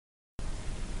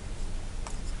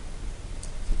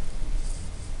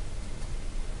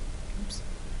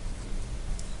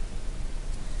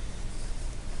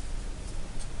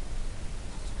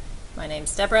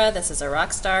name's Deborah. This is a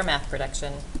Rockstar math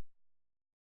production.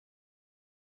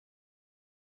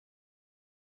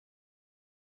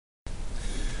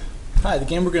 Hi, the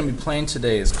game we're going to be playing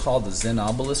today is called the Zin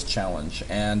Obelisk Challenge,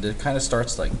 and it kind of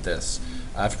starts like this.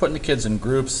 After putting the kids in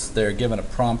groups, they're given a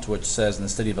prompt which says, in the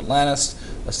city of Atlantis,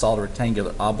 a solid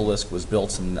rectangular obelisk was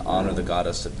built in honor of the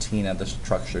goddess Athena. The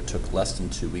structure took less than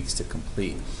 2 weeks to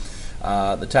complete.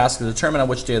 The task is to determine on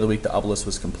which day of the week the obelisk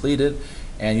was completed,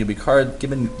 and you'll be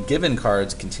given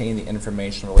cards containing the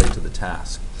information related to the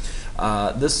task.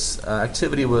 This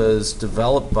activity was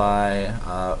developed by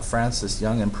Francis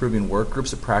Young Improving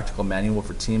Workgroups, a practical manual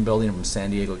for team building from San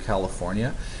Diego,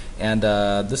 California. And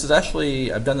this is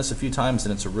actually, I've done this a few times,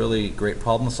 and it's a really great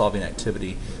problem-solving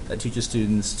activity that teaches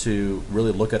students to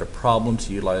really look at a problem,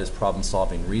 to utilize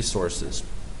problem-solving resources.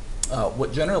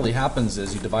 What generally happens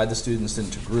is you divide the students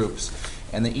into groups,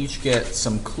 and they each get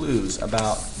some clues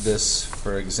about this.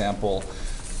 For example,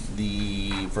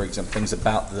 things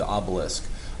about the obelisk.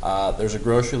 There's a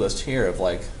grocery list here of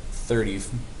like 30,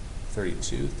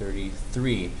 32,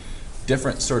 33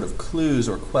 different sort of clues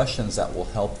or questions that will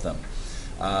help them.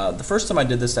 The first time I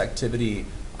did this activity,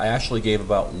 I actually gave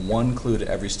about 1 clue to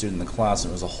every student in the class,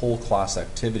 and it was a whole class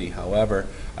activity. However,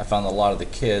 I found a lot of the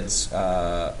kids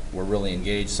were really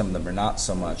engaged, some of them are not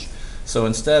so much. So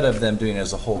instead of them doing it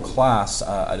as a whole class,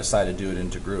 I decided to do it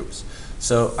into groups.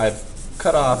 So I've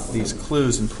cut off these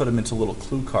clues and put them into little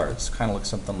clue cards, kind of like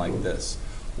something like this,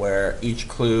 where each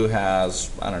clue has,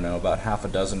 I don't know, about half a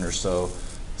dozen or so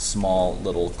small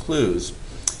little clues.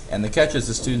 And the catch is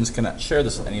the students cannot share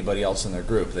this with anybody else in their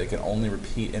group. They can only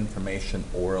repeat information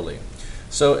orally.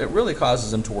 So it really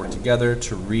causes them to work together,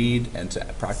 to read, and to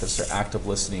practice their active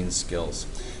listening skills.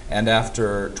 And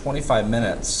after 25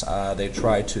 minutes, they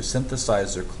try to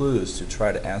synthesize their clues to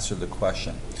try to answer the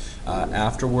question.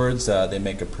 Afterwards, they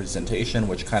make a presentation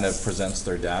which kind of presents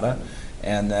their data.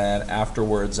 And then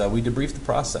afterwards, we debrief the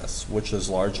process, which is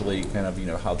largely kind of,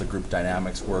 how the group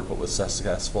dynamics work, what was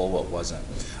successful, what wasn't.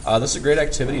 This is a great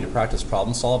activity to practice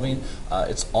problem solving.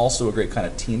 It's also a great kind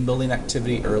of team building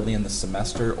activity early in the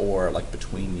semester or like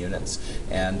between units.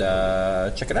 And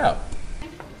check it out.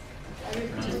 You take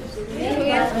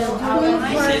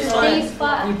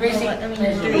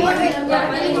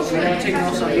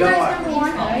notes on your.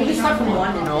 You start from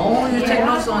 1. No, you take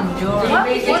notes on your.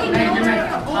 You take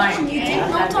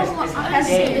notes on what I have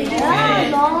to say.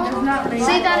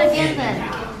 Say that again then.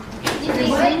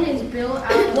 Zin is built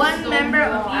out. One member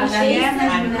of each band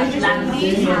has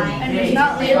religiously and is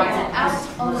not built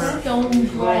out of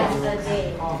stone wall a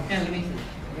day.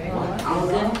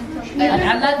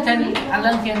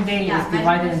 Atlantean day is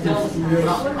divided into.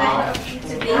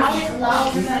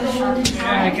 I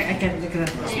can.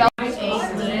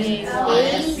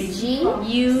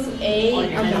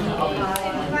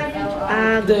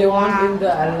 The one in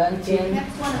the Atlantean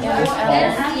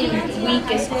week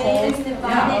is called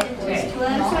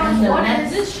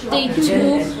Day 2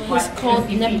 is called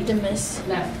Neptimus.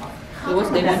 What's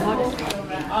day 1 called?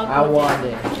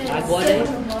 Aguade.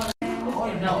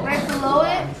 Right below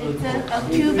it, it says a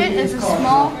cubit is a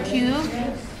small cube,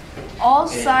 all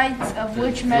sides of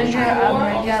which measure a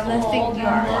megalithic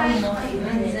yard.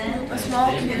 A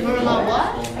small cube.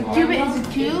 A cubit is a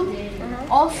cube,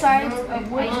 all sides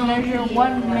of which measure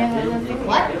 1 megalithic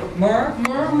yard.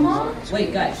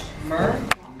 Wait, guys.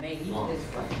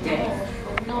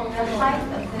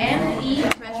 M-E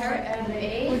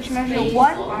which measure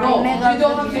 1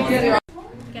 megalithic yard.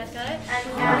 Guys got it?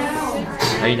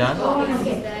 Are you done?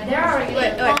 Wait.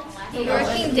 The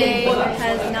working day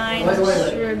has 9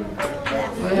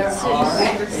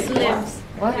 slivs.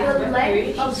 What?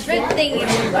 Shrimp thing is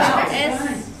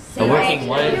The working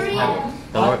what is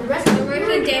The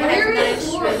working day has 9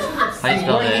 shrimps. How do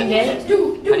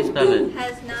you spell it?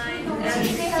 How do you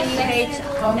spell it? Has 9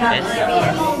 S-C-H-L-I-B-S.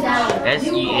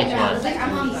 S-C-H-L-I-B-S.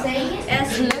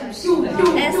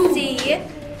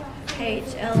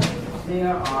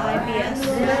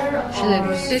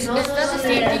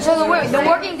 So the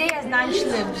working day has 9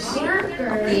 slivs.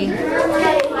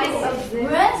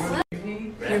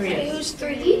 Okay. Use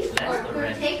 3.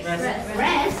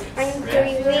 Rest. I'm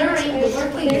doing the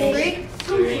working day.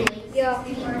 Yeah.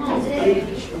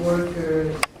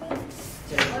 Workers.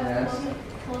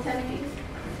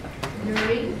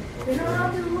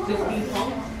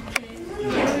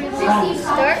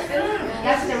 Start.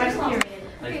 That's the rest period.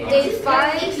 Day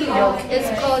 5 is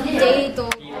called Day Do.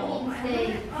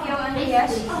 Day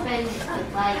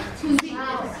 5.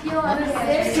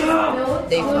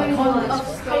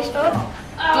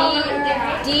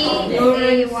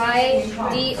 D-A-Y-D-O-L.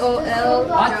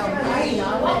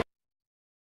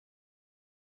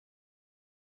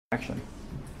 Action.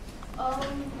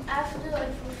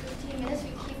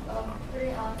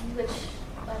 which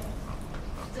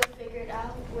to figure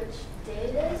out which day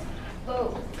it is,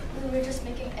 but we were just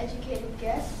making educated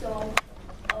guess. So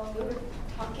we were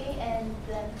talking, and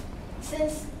then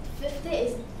since fifth day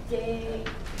is day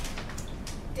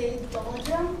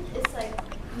doldrum, it's like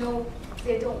no,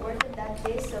 they don't work on that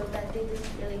day, so that day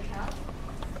doesn't really count.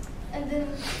 And then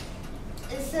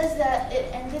it says that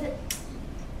it ended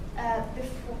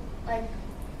before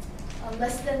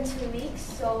less than 2 weeks,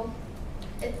 so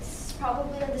it's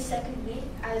probably on the second week,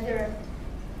 either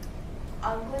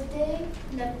Agua Day,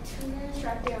 Neptune,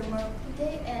 Shark Day, or Mercury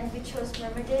Day, and we chose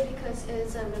Mercury Day because it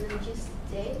is a religious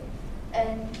day,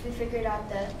 and we figured out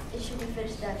that it should be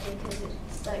finished that day because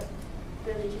it's like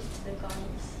religious to the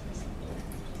goddess.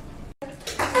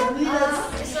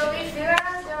 So we figured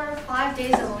out there are 5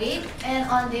 days a week, and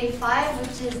on day 5,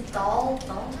 which is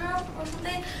doldrum or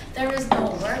something, there is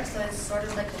no work, so it's sort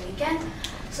of like a weekend.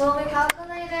 So we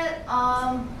calculated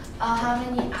how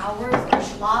many hours or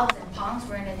shalabs and pongs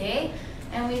were in a day,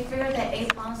 and we figured that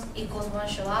 8 pongs equals 1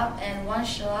 shalab, and 1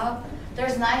 shalab,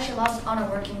 there's 9 shalabs on a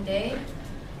working day.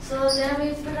 So then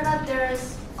we figured out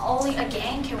there's only a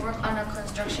gang can work on a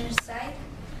construction site,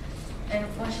 and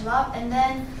 1 shalab, and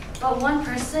then but 1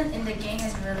 person in the gang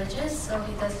is religious, so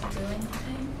he doesn't do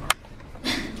anything.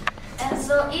 And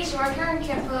so each worker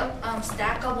can put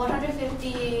stack of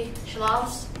 150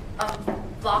 shalabs,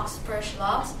 blocks per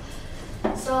shalabs.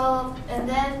 So, and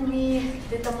then we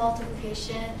did the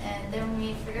multiplication, and then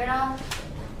we figured out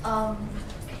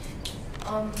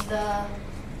the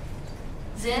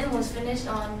Zin was finished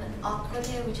on Aqua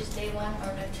Day, which is day 1,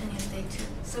 or Neptune is day 2.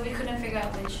 So we couldn't figure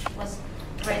out which was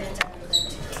right at the end of the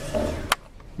 2.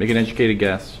 Make an educated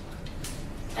guess.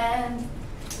 And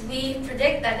we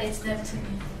predict that it's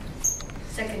Neptune,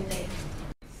 second day.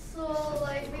 So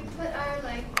we put our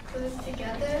clues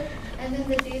together, and then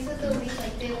the days of the week,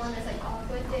 day 1 is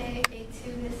Aqua Day, day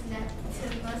 2 is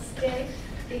Neptune Day,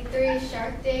 day 3 is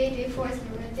Shark Day, day 4 is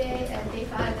Mermaid Day, and day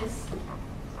 5 is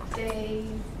day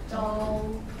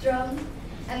doldrum.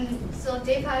 And so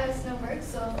day 5 is no work,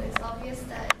 so it's obvious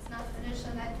that it's not finished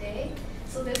on that day.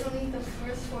 So there's only the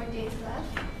first 4 days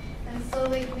left. And so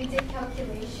we did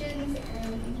calculations,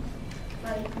 and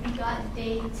we got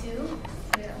day 2.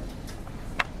 Yeah.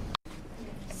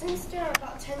 Since there are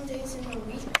about 10 days in a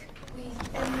week,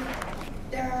 and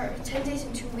there are 10 days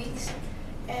in 2 weeks,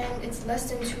 and it's less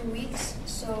than 2 weeks,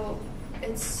 so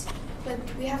but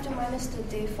we have to minus the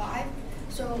day 5,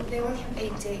 so they only have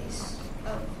 8 days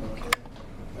of working,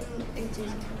 and 8 days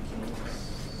of working.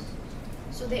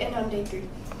 So they end on day 3.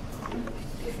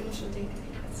 They finish on day 3.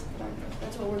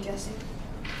 That's what we're guessing.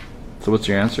 So what's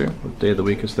your answer? What day of the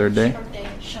week is third day? Shark day,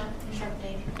 shark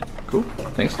day. Cool.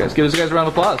 Thanks, guys. Give these guys a round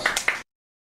of applause.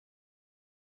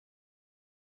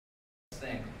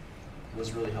 Thing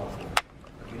was really helpful.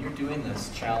 When you're doing this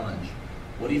challenge,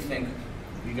 what do you think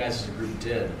you guys as a group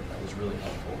did that was really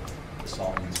helpful to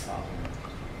solving this problem?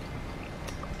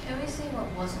 Can we see what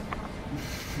wasn't helpful?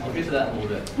 I'll get to that in a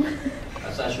little bit.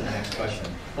 That's actually the next question.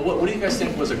 But what do you guys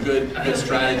think was a good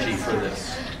strategy for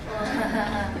this?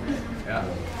 Yeah.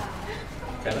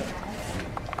 Kevin?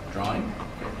 Drawing?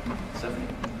 Stephanie?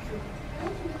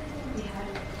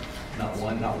 Not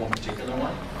one particular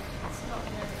one? It's not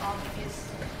that obvious.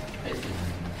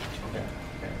 Okay.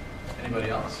 Anybody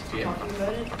else? Yeah. Talking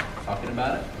about it. Talking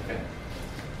about it? Okay.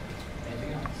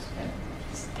 Anything else? Yeah.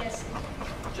 Just guessing.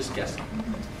 Just guessing.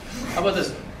 How about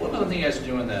this? What about the thing you guys are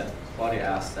doing that Claudia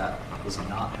asked that was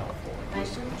not helpful?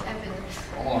 Evidence.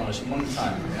 Hold on, just one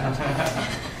time. Yeah.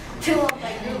 Two of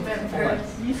group members.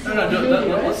 No,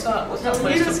 let's not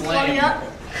place the blame.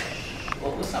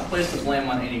 Well, let's not place the blame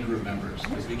on any group members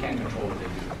because we can't control what they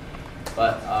do.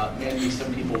 But maybe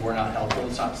some people were not helpful.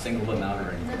 Let's not single them out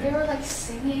or anything. They were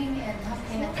singing and not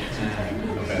paying attention to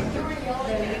anything. Okay. They were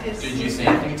yelling. Did you say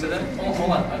anything to them?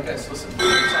 Hold on. Okay, so listen.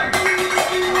 What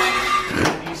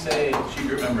did you say to your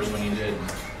group members when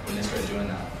they started doing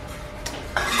that?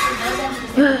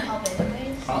 Help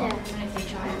anyways. Huh? Even if they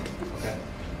try. Okay.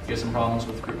 You have some problems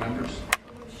with group members?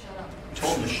 Shut up. You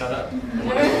told them to shut up.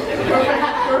 What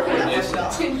did they say?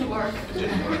 It didn't work. It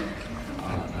didn't work.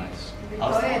 Oh, nice. Go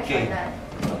ahead, try that.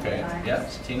 Okay.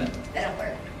 Yes, Tina. That'll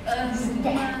work. Oh,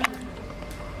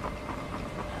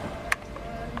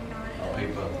 hey,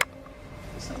 Bo.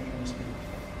 Is something you want to speak?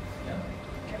 Yeah.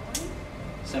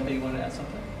 Somebody you want to add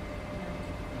something?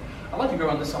 I'd like to go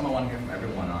around this. I want to hear from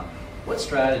everyone on what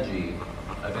strategy,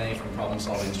 of any from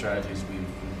problem-solving strategies we've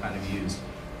kind of used,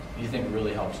 do you think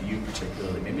really helped you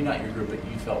particularly? Maybe not your group, but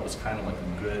you felt was kind of like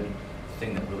a good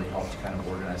thing that really helped kind of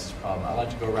organize this problem. I'd like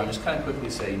to go around just kind of quickly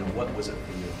say, what was it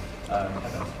for you?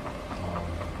 Kevin.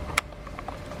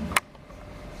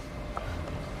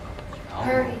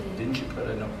 Hurry. Didn't you put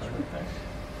a notepad up there?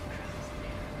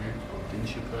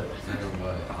 Didn't you put?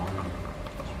 Well,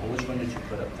 which one did you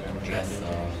put up there?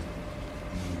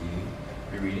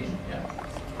 You're reading? Yeah.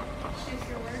 Check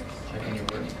your words. Checking your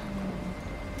words.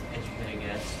 Educate a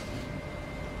guess.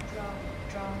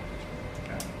 Draw.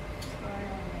 Okay.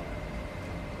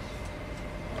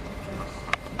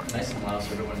 Nice and loud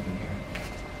so everyone can hear.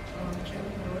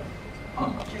 Huh?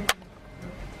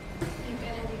 You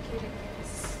can educate a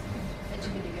guess.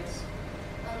 Educate a guess.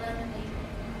 Eliminate.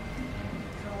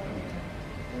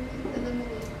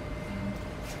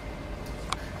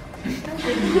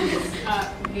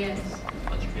 Yes.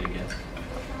 Educate a guess.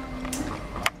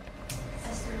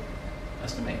 Estimate.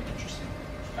 Estimate. Interesting.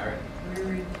 All right.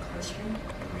 Reread the question.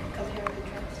 Compare the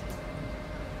trends.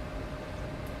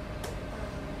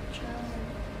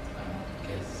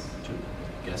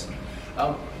 Guessing.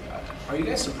 Are you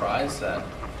guys surprised that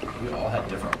we all had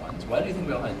different ones? Why do you think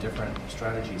we all had different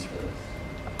strategies for this?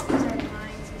 These are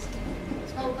minds, isn't it?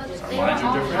 No, but Our they were minds are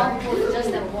all different? helpful,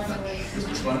 just that one was.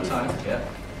 Just one at a time? Yeah.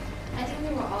 I think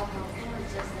they were all helpful,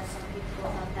 it's just that some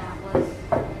people thought that was.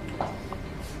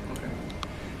 Okay.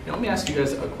 Now let me ask you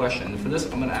guys a question. For this,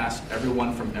 I'm going to ask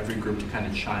everyone from every group to kind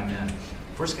of chime in.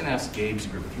 First, going to ask Gabe's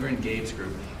group. If you're in Gabe's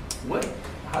group,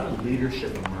 how did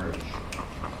leadership emerge?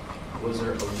 Was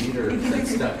there a leader that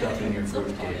stepped up in your group,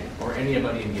 Gabe, or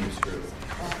anybody in Gabe's group?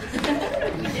 We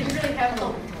didn't really have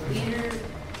a leader.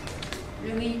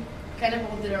 Really kind of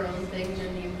all did our own thing, and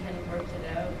then we kind of worked it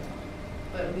out.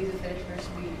 But Lisa finished first,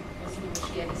 we listened to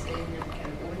what she had to say, and then kind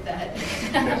of go with that.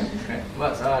 Okay.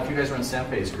 Well, if you guys were in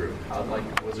Sanpei's group,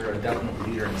 was there a definite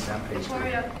leader in Sanpei's group?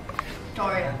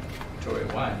 Toria. Victoria,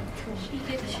 why? She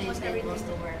did almost everything. Most of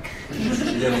the work.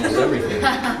 She did almost everything.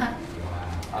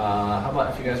 How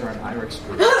about if you guys were in Irik's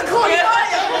group?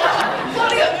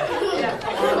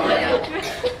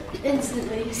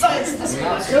 Instantly.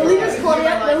 The leaders,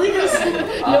 Claudia. The leaders.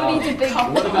 No need to think.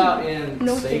 What about in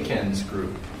Seiken's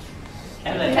group?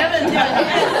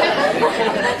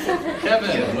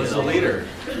 Kevin was the leader.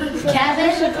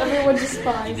 Kevin, everyone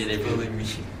despised. Did it bully me?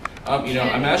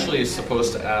 I'm actually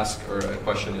supposed to ask, or a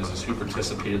question is who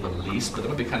participated the least, but that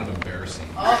would be kind of embarrassing.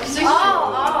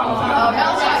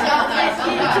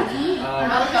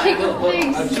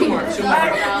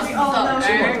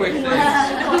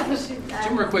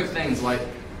 Two more quick things. Like,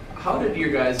 how did your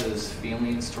guys'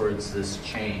 feelings towards this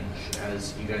change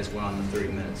as you guys went on the 30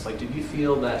 minutes? Like, did you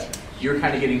feel that you're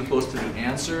kind of getting close to the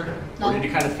answer, or did you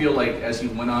kind of feel like as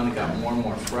you went on, it got more and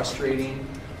more frustrating?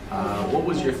 What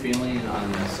was your feeling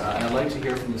on this? And I'd like to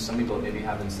hear from some people that maybe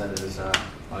haven't said it as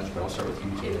much, but I'll start with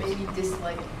you, It Kate. made me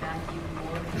dislike math even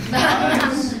more.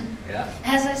 Nice. Yeah.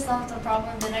 As I solved the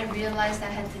problem, then I realized I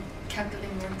had to calculate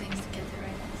more things to get the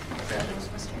right answer. Okay. That was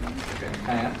frustrating. Okay.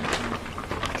 Kaya?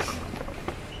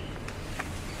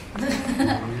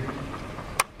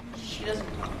 She doesn't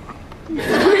talk.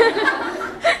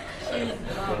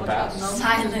 Go fast.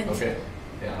 Silent. Okay.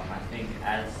 Yeah. I think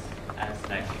as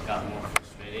like it got more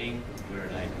frustrating, we were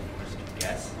like forced to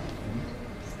guess.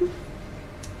 Okay.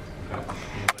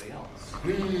 Anybody else?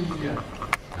 Yeah.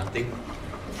 Nothing.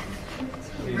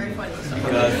 Very funny.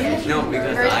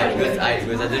 Because I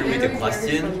didn't read the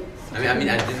question. I mean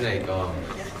I didn't read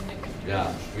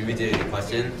the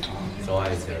question, so I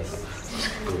just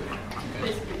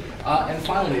And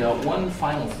finally, one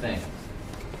final thing,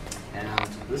 and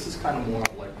this is kind of more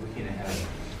like looking ahead.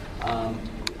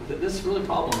 This really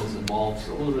problem involves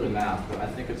a little bit of math, but I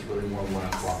think it's really more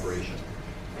around cooperation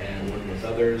and working with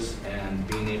others and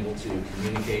being able to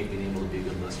communicate, being able to be a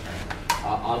good listener.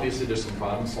 Obviously, there's some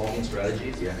problem-solving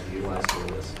strategies you have to utilize for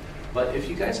this. But if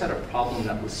you guys had a problem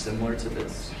that was similar to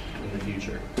this in the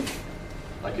future,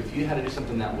 like if you had to do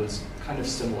something that was kind of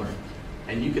similar,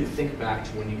 and you could think back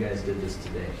to when you guys did this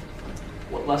today,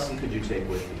 what lesson could you take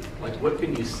with you? Like, what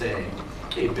can you say,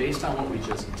 hey, based on what we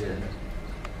just did,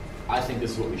 I think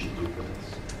this is what we should do for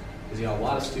this. Because, a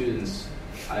lot of students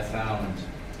I found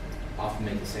often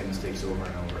make the same mistakes over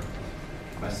and over.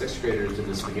 My 6th graders did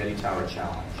the spaghetti tower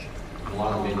challenge. And a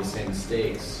lot of them made the same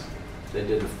mistakes they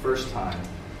did the first time,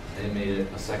 and they made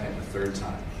it a second and third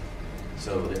time.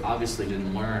 So they obviously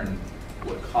didn't learn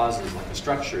what causes like a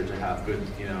structure to have good,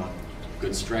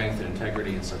 good strength and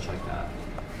integrity and such like that.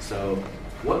 So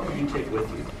what could you take with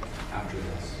you after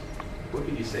this? What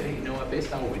could you say, hey, you know what,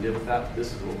 based on what we did with that,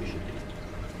 this is what we should do?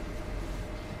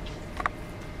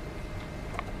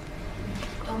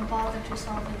 Don't bother to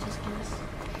solve it, just guess.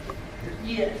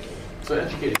 Yes. So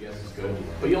educated guess is good,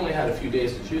 but you only had a few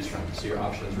days to choose from, so your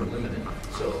options were limited.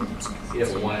 So you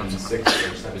have a 1 in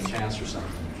 6 or 7 chance or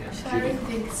something. Yeah. Try to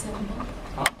think simple.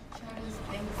 Huh? Try to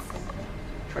think simple.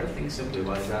 Try to think simply.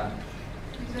 Why is that?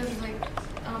 Because, like,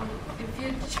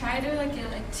 you try to like get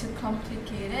like too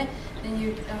complicated, then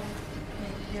you're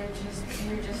just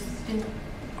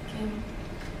thinking.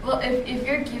 Well, if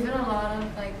you're given a lot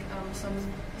of like some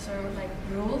sort of like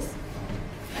rules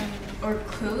or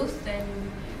clues, then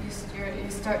you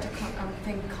start to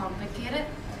think complicated.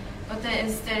 But then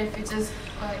instead, if you just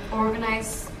like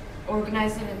organize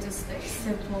it into like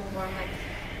simple form, like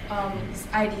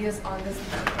ideas on this,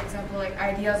 for example, like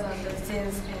ideas on the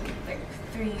Zins in like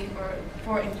 3 or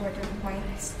 4 important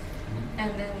points,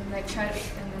 and then like try to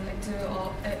do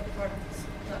all it for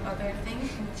the other thing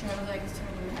and try to like sort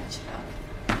of match it up.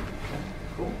 Okay,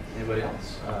 cool. Anybody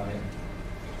else?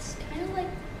 It's kind of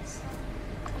like some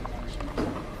connection.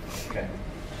 Okay.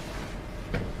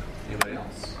 Anybody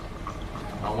else?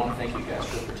 I want to thank you guys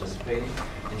for participating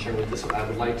and sharing with this. I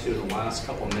would like to, in the last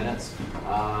couple of minutes,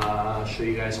 show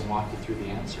you guys and walk you through the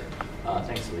answer.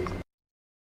 Thanks, Lee.